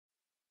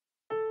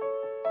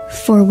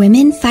For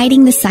women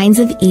fighting the signs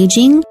of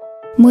aging,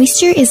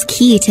 moisture is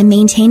key to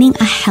maintaining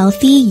a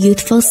healthy,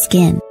 youthful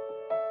skin.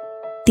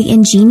 The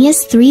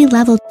ingenious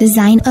 3-level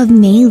design of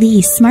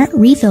MiLi Smart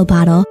Refill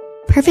Bottle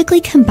perfectly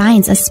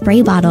combines a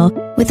spray bottle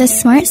with a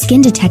smart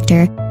skin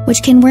detector,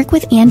 which can work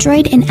with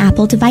Android and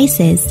Apple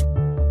devices.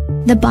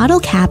 The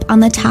bottle cap on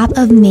the top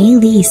of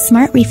MiLi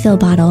Smart Refill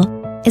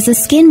Bottle is a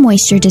skin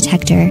moisture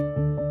detector,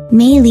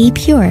 MiLi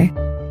Pure.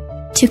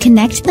 To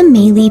connect the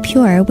MiLi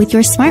Pure with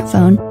your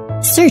smartphone,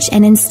 search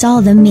and install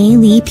the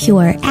MiLi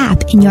Pure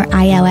app in your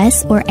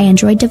iOS or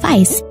Android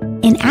device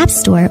in App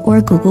Store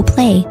or Google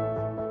Play.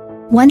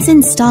 Once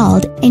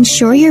installed,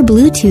 ensure your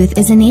Bluetooth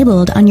is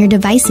enabled on your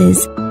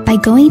devices by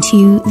going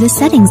to the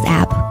Settings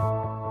app.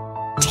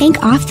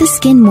 Take off the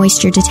skin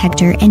moisture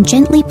detector and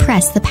gently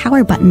press the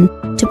power button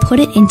to put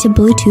it into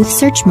Bluetooth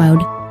search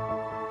mode.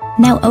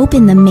 Now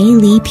open the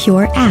MiLi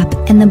Pure app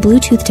and the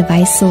Bluetooth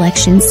device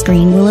selection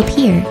screen will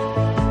appear.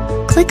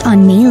 Click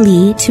on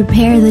MiLi to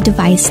pair the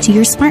device to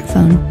your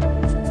smartphone.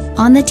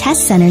 On the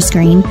Test Center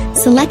screen,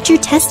 select your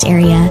test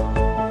area: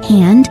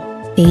 hand,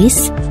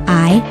 face,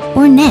 eye,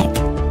 or neck.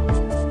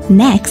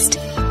 Next,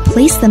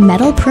 place the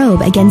metal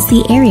probe against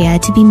the area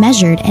to be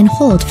measured and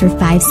hold for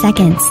 5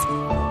 seconds.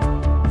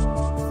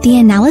 The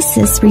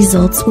analysis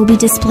results will be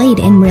displayed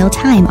in real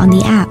time on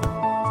the app.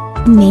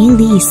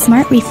 MiLi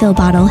Smart Refill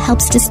Bottle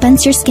helps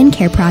dispense your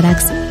skincare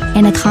products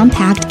in a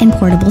compact and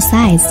portable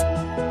size.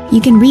 You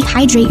can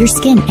rehydrate your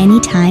skin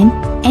anytime,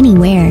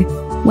 anywhere,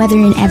 whether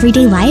in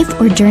everyday life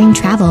or during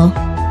travel.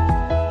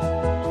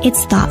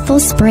 Its thoughtful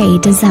spray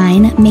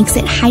design makes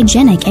it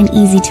hygienic and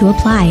easy to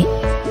apply.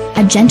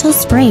 A gentle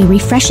spray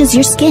refreshes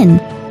your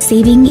skin,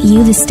 saving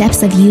you the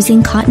steps of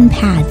using cotton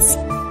pads.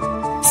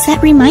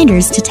 Set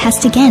reminders to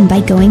test again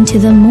by going to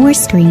the More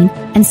screen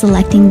and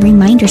selecting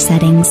Reminder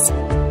Settings.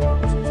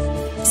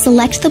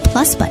 Select the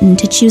plus button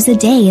to choose a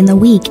day in the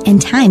week and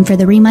time for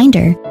the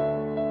reminder.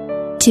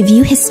 To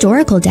view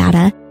historical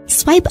data,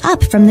 swipe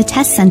up from the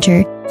Test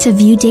Center to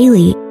view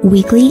daily,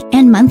 weekly,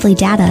 and monthly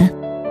data.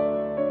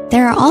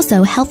 There are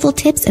also helpful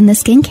tips in the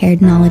skincare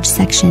knowledge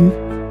section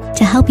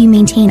to help you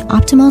maintain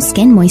optimal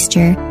skin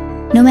moisture,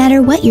 no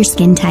matter what your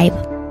skin type.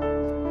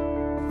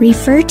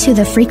 Refer to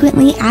the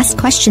Frequently Asked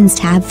Questions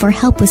tab for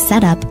help with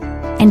setup,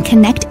 and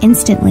connect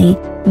instantly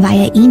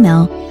via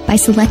email by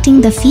selecting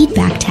the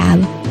Feedback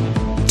tab.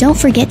 Don't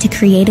forget to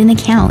create an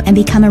account and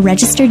become a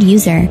registered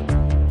user.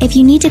 If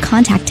you need to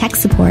contact tech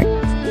support,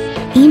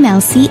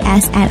 email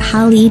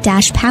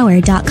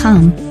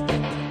cs@holly-power.com.